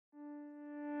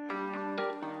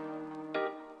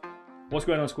What's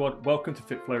going on, squad? Welcome to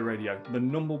FitFlow Radio, the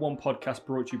 #1 podcast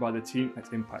brought to you by the team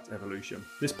at Impact Evolution.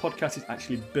 This podcast is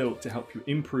actually built to help you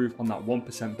improve on that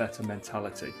 1% better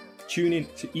mentality. Tune in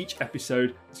to each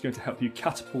episode. It's going to help you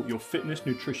catapult your fitness,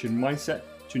 nutrition mindset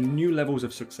to new levels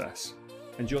of success.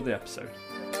 Enjoy the episode.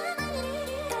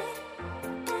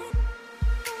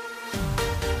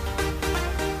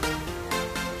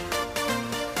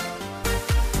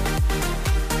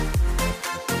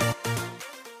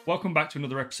 Welcome back to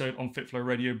another episode on FitFlow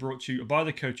Radio, brought to you by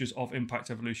the coaches of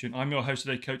Impact Evolution. I'm your host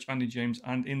today, Coach Andy James,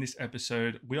 and in this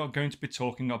episode, we are going to be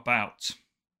talking about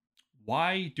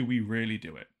why do we really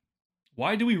do it?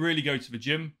 Why do we really go to the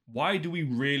gym? Why do we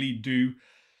really do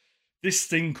this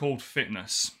thing called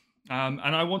fitness? And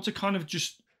I want to kind of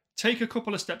just take a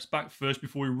couple of steps back first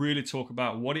before we really talk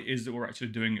about what it is that we're actually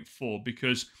doing it for,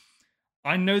 because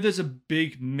I know there's a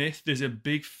big myth, there's a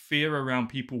big fear around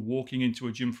people walking into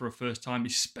a gym for a first time,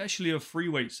 especially a free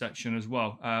weight section as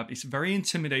well. It's very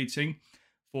intimidating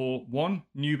for one,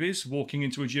 newbies walking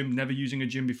into a gym, never using a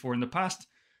gym before in the past.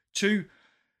 Two,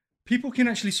 people can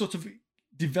actually sort of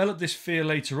develop this fear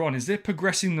later on. As they're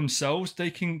progressing themselves,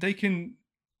 they can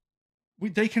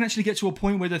actually get to a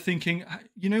point where they're thinking,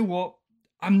 you know what,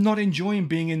 I'm not enjoying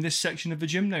being in this section of the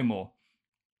gym no more.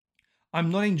 I'm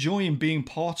not enjoying being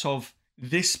part of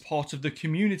this part of the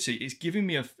community. It's giving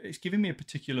me a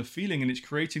particular feeling, and it's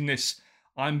creating this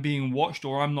I'm being watched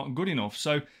or I'm not good enough.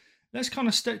 So let's kind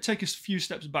of take a few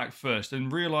steps back first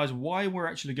and realize why we're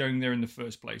actually going there in the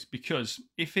first place. Because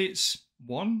if it's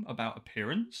one about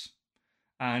appearance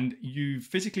and you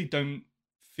physically don't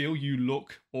feel you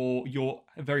look, or you're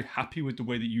very happy with the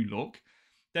way that you look,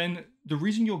 then the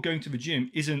reason you're going to the gym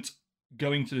isn't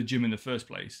going to the gym in the first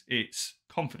place. It's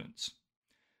confidence.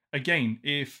 Again,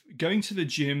 if going to the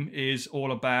gym is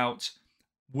all about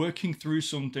working through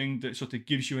something that sort of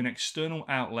gives you an external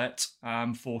outlet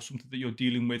for something that you're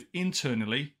dealing with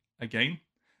internally, again,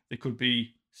 there could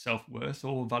be self-worth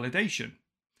or validation.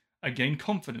 Again,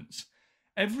 confidence.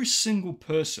 Every single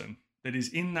person that is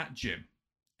in that gym,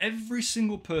 every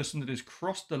single person that has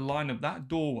crossed the line of that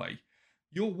doorway,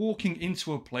 you're walking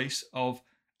into a place of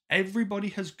everybody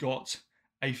has got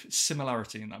a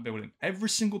similarity in that building. Every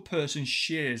single person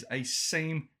shares a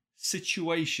same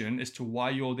situation as to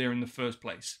why you're there in the first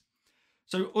place.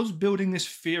 So us building this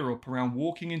fear up around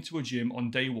walking into a gym on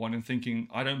day one and thinking,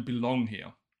 I don't belong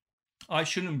here, I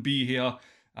shouldn't be here,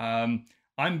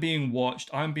 I'm being watched,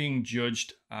 I'm being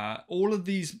judged, all of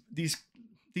these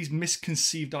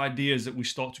misconceived ideas that we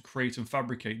start to create and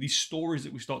fabricate, these stories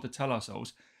that we start to tell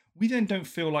ourselves, we then don't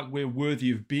feel like we're worthy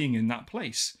of being in that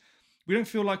place. We don't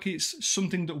feel like it's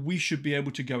something that we should be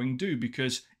able to go and do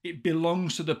because it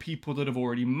belongs to the people that have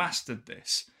already mastered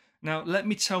this. Now, let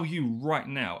me tell you right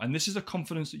now, and this is a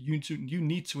confidence that you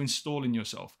need to install in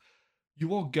yourself.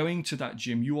 You are going to that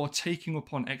gym. You are taking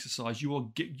upon exercise. You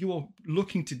are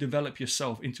looking to develop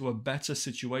yourself into a better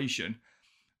situation.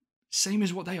 Same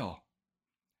as what they are.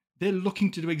 They're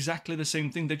looking to do exactly the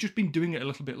same thing. They've just been doing it a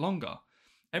little bit longer.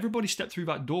 Everybody stepped through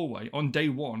that doorway on day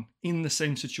one in the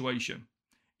same situation.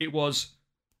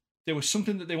 There was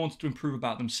something that they wanted to improve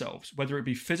about themselves, whether it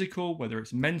be physical, whether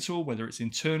it's mental, whether it's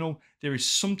internal. There is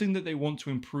something that they want to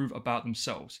improve about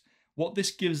themselves. What this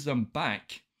gives them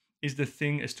back is the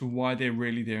thing as to why they're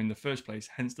really there in the first place,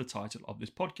 hence the title of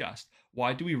this podcast.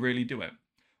 Why do we really do it?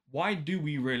 Why do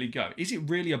we really go? Is it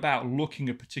really about looking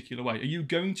a particular way? Are you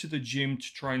going to the gym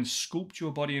to try and sculpt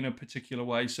your body in a particular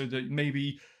way so that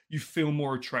maybe you feel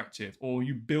more attractive, or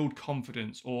you build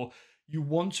confidence, or you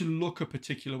want to look a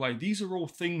particular way? These are all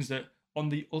things that, on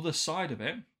the other side of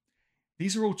it,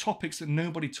 these are all topics that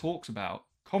nobody talks about.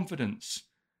 Confidence,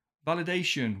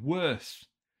 validation, worth,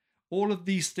 all of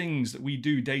these things that we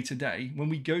do day to day, when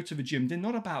we go to the gym, they're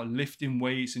not about lifting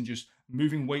weights and just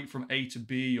moving weight from A to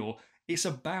B, or it's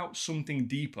about something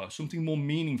deeper, something more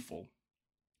meaningful.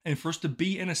 And for us to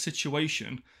be in a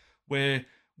situation where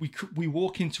we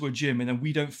walk into a gym and then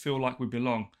we don't feel like we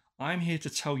belong, I'm here to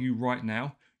tell you right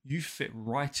now, you fit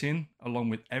right in along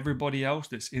with everybody else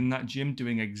that's in that gym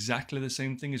doing exactly the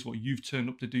same thing as what you've turned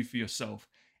up to do for yourself,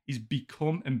 is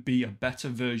become and be a better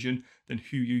version than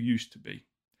who you used to be.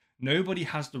 Nobody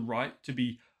has the right to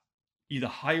be either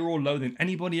higher or lower than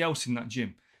anybody else in that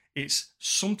gym. It's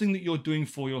something that you're doing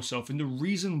for yourself. And the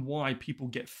reason why people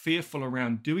get fearful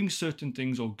around doing certain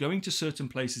things or going to certain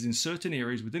places in certain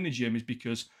areas within the gym is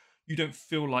because you don't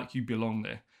feel like you belong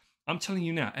there. I'm telling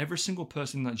you now, every single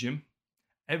person in that gym,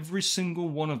 every single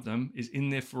one of them is in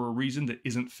there for a reason that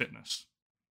isn't fitness.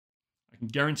 I can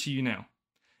guarantee you now.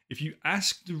 If you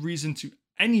ask the reason to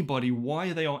anybody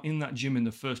why they are in that gym in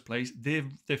the first place, their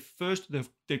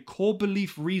core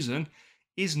belief reason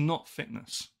is not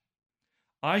fitness.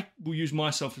 I will use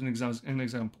myself as an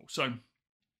example. So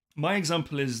my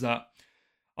example is that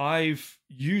I've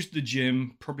used the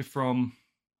gym probably from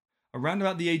around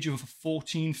about the age of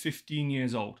 14, 15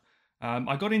 years old.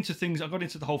 I got into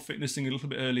the whole fitness thing a little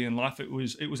bit early in life. It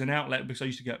was an outlet because I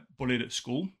used to get bullied at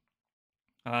school.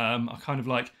 I kind of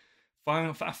like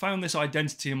I found this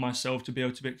identity in myself to be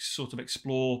able to sort of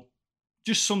explore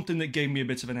just something that gave me a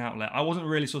bit of an outlet. I wasn't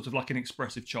really sort of like an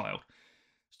expressive child.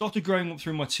 Started growing up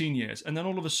through my teen years, and then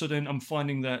all of a sudden I'm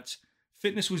finding that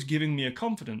fitness was giving me a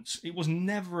confidence. It was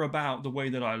never about the way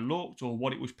that I looked or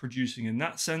what it was producing in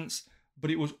that sense, but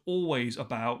it was always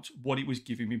about what it was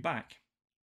giving me back.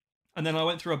 And then I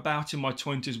went through a bout in my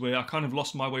 20s where I kind of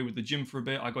lost my way with the gym for a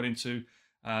bit. I got into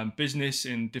business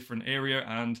in different area,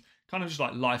 and kind of just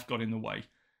like life got in the way.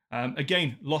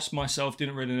 Again, lost myself,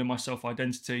 didn't really know my self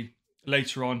identity.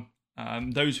 Later on,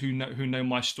 those who know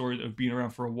my story that have been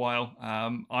around for a while,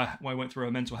 I went through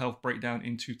a mental health breakdown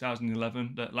in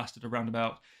 2011 that lasted around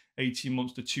about 18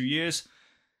 months to 2 years.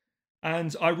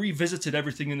 And I revisited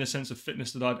everything in the sense of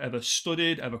fitness that I'd ever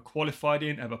studied, ever qualified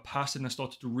in, ever passed, and I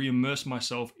started to re-immerse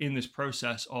myself in this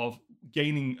process of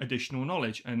gaining additional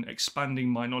knowledge and expanding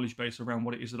my knowledge base around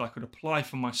what it is that I could apply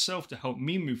for myself to help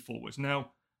me move forwards.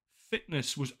 Now,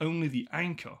 fitness was only the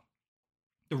anchor.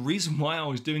 The reason why I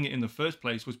was doing it in the first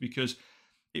place was because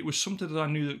it was something that I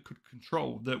knew that could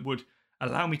control, that would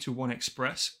allow me to, one,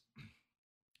 express.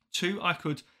 Two, I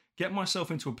could get myself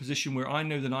into a position where I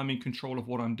know that I'm in control of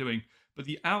what I'm doing. But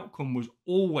the outcome was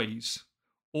always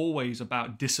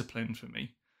about discipline for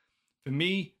me. For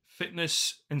me,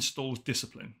 fitness installs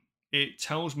discipline. It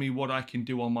tells me what I can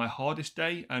do on my hardest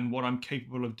day and what I'm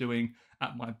capable of doing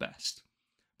at my best.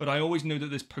 But I always know that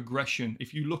there's progression.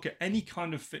 If you look at any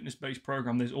kind of fitness-based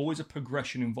program, there's always a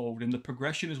progression involved. And the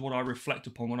progression is what I reflect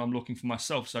upon when I'm looking for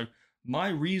myself. So my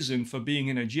reason for being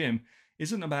in a gym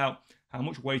isn't about how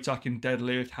much weight I can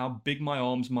deadlift, how big my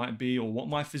arms might be, or what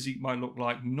my physique might look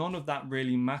like. None of that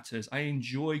really matters. I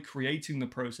enjoy creating the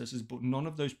processes, but none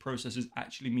of those processes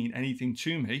actually mean anything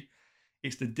to me.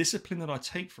 It's the discipline that I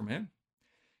take from it.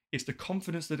 It's the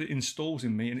confidence that it installs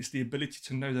in me, and it's the ability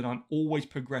to know that I'm always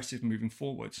progressive moving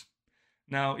forwards.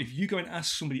 Now, if you go and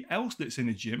ask somebody else that's in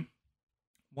a gym,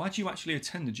 why do you actually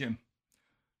attend the gym?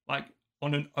 Like,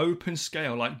 on an open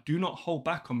scale, like, do not hold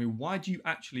back on me. Why do you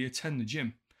actually attend the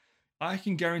gym? I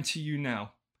can guarantee you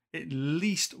now, at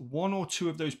least one or two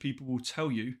of those people will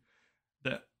tell you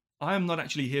that I am not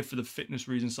actually here for the fitness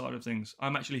reason side of things.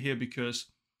 I'm actually here because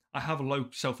I have low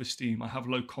self-esteem. I have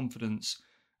low confidence.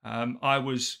 I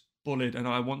was bullied, and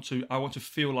I want to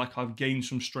feel like I've gained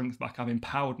some strength back. I've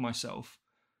empowered myself.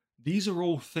 These are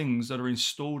all things that are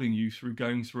installed in you through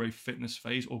going through a fitness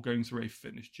phase or going through a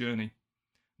fitness journey.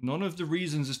 None of the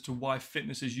reasons as to why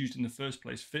fitness is used in the first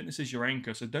place. Fitness is your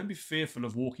anchor. So don't be fearful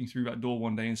of walking through that door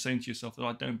one day and saying to yourself that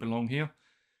I don't belong here.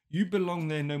 You belong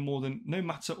there no more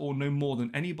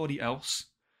than anybody else,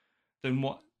 than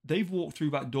what they've walked through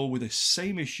that door with the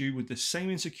same issue, with the same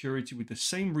insecurity, with the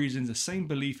same reasons, the same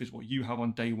belief as what you have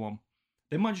on day one.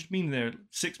 They might just been there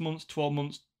 6 months, 12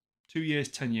 months, 2 years,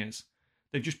 10 years.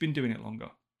 They've just been doing it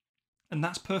longer. And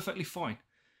that's perfectly fine.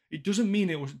 It doesn't mean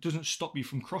it doesn't stop you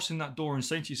from crossing that door and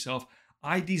saying to yourself,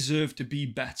 I deserve to be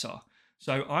better.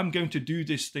 So I'm going to do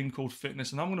this thing called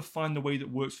fitness, and I'm going to find the way that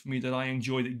works for me, that I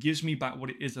enjoy, that gives me back what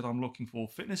it is that I'm looking for.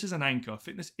 Fitness is an anchor.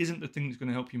 Fitness isn't the thing that's going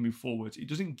to help you move forward. It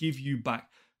doesn't give you back.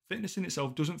 Fitness in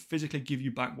itself doesn't physically give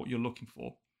you back what you're looking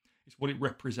for. It's what it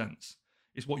represents.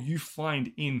 It's what you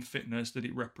find in fitness that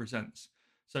it represents.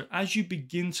 So as you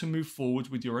begin to move forward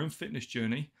with your own fitness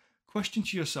journey, question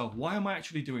to yourself, why am I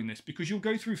actually doing this? Because you'll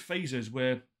go through phases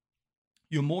where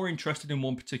you're more interested in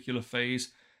one particular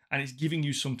phase and it's giving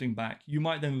you something back. You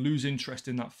might then lose interest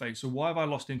in that phase. So why have I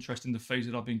lost interest in the phase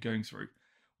that I've been going through?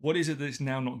 What is it that's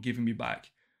now not giving me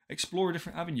back? Explore a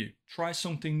different avenue. Try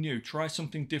something new. Try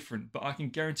something different. But I can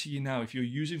guarantee you now, if you're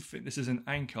using fitness as an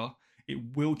anchor,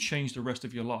 it will change the rest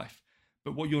of your life.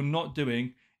 But what you're not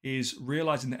doing is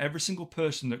realizing that every single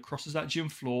person that crosses that gym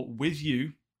floor with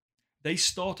you, they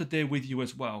started there with you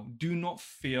as well. Do not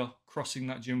fear crossing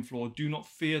that gym floor. Do not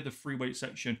fear the free weight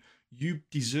section. You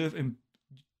deserve, and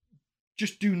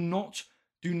just do not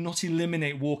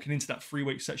eliminate walking into that free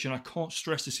weight section. I can't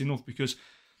stress this enough, because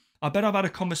I bet I've had a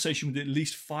conversation with at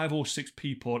least 5 or 6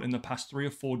 people in the past 3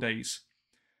 or 4 days.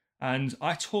 And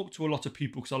I talk to a lot of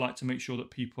people because I like to make sure that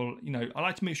people, I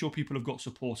like to make sure people have got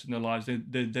support in their lives.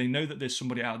 They know that there's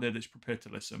somebody out there that's prepared to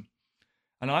listen.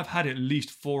 And I've had at least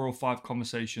 4 or 5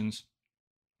 conversations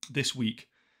this week.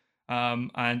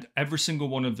 And every single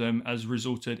one of them has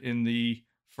resulted in the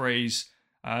phrase,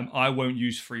 I won't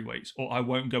use free weights, or I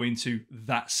won't go into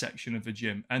that section of the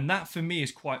gym. And that for me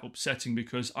is quite upsetting,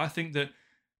 because I think that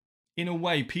in a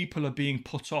way people are being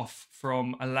put off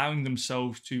from allowing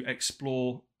themselves to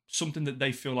explore something that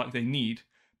they feel like they need,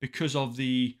 because of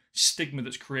the stigma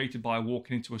that's created by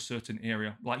walking into a certain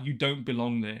area. Like, you don't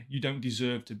belong there. You don't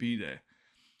deserve to be there.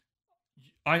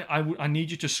 I need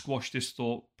you to squash this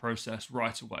thought process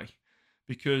right away,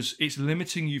 because it's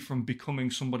limiting you from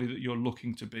becoming somebody that you're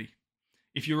looking to be.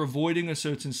 If you're avoiding a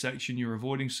certain section, you're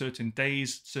avoiding certain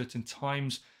days, certain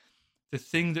times, the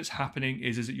thing that's happening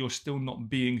is that you're still not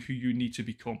being who you need to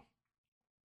become.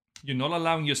 You're not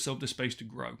allowing yourself the space to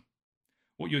grow.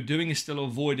 What you're doing is still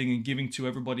avoiding and giving to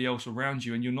everybody else around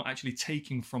you, and you're not actually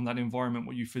taking from that environment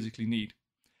what you physically need.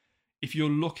 If you're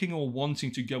looking or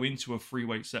wanting to go into a free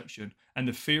weight section and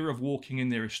the fear of walking in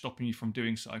there is stopping you from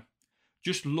doing so,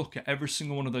 just look at every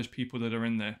single one of those people that are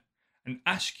in there and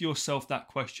ask yourself that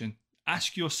question.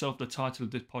 Ask yourself the title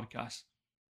of this podcast.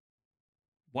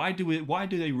 Why do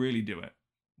they really do it?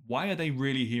 Why are they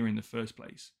really here in the first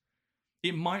place?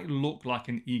 It might look like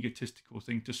an egotistical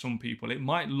thing to some people. It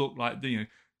might look like the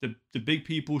big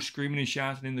people screaming and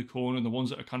shouting in the corner, the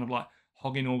ones that are kind of like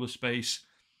hogging all the space.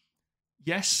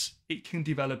 Yes, it can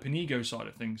develop an ego side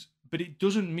of things, but it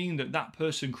doesn't mean that that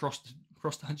person crossed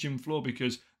that gym floor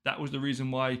because that was the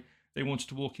reason why they wanted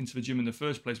to walk into the gym in the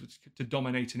first place, was to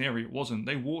dominate an area. It wasn't.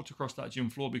 They walked across that gym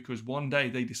floor because one day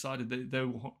they decided that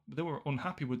they were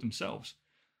unhappy with themselves,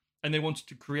 and they wanted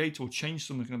to create or change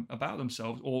something about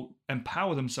themselves or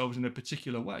empower themselves in a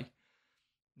particular way.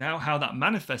 Now, how that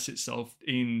manifests itself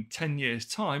in 10 years'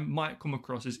 time might come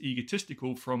across as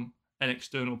egotistical from an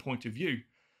external point of view.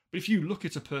 But if you look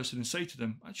at a person and say to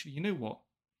them, actually, you know what?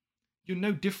 You're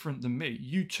no different than me.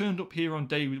 You turned up here on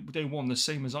day one the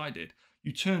same as I did.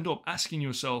 You turned up asking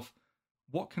yourself,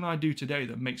 what can I do today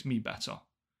that makes me better?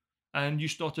 And you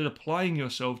started applying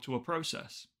yourself to a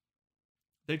process.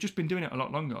 They've just been doing it a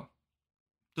lot longer.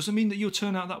 Doesn't mean that you'll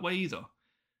turn out that way either.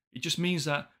 It just means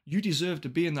that you deserve to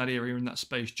be in that area, in that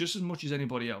space, just as much as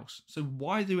anybody else. So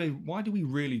why do we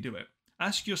really do it?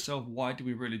 Ask yourself, why do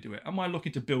we really do it? Am I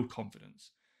looking to build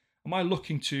confidence? Am I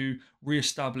looking to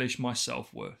reestablish my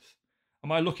self-worth?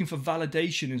 Am I looking for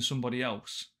validation in somebody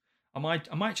else? Am I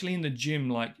actually in the gym,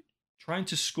 like trying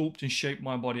to sculpt and shape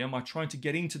my body? Am I trying to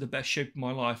get into the best shape of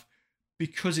my life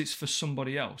because it's for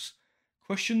somebody else?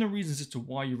 Question the reasons as to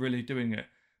why you're really doing it.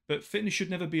 But fitness should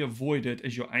never be avoided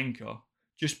as your anchor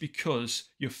just because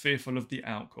you're fearful of the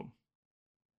outcome.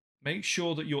 Make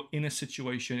sure that you're in a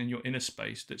situation, in your inner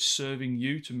space, that's serving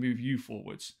you to move you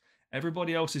forwards.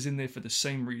 Everybody else is in there for the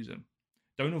same reason.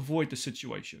 Don't avoid the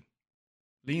situation.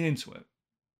 Lean into it.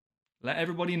 Let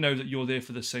everybody know that you're there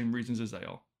for the same reasons as they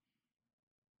are.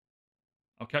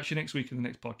 I'll catch you next week in the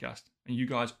next podcast. And you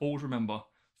guys always remember,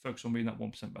 focus on being that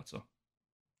 1% better.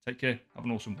 Take care. Have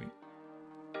an awesome week.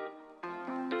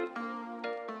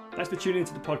 Thanks for tuning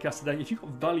into the podcast today. If you got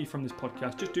value from this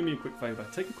podcast, just do me a quick favor.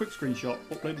 Take a quick screenshot,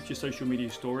 upload it to your social media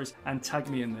stories, and tag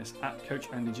me in this at Coach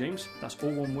Andy James. That's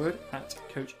all one word, at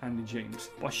Coach Andy James.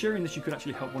 By sharing this, you could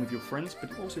actually help one of your friends, but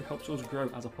it also helps us grow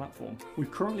as a platform. We've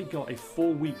currently got a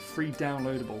 4-week free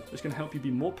downloadable that's going to help you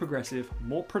be more progressive,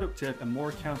 more productive, and more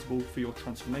accountable for your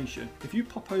transformation. If you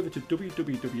pop over to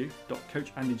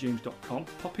www.coachandyjames.com,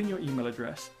 pop in your email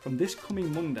address, from this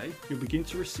coming Monday, you'll begin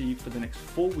to receive for the next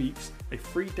 4 weeks a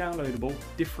free downloadable,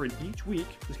 different each week,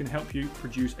 that's going to help you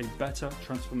produce a better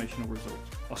transformational result.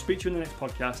 I'll speak to you in the next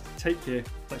podcast. Take care.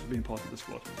 Thanks for being part of the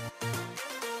squad.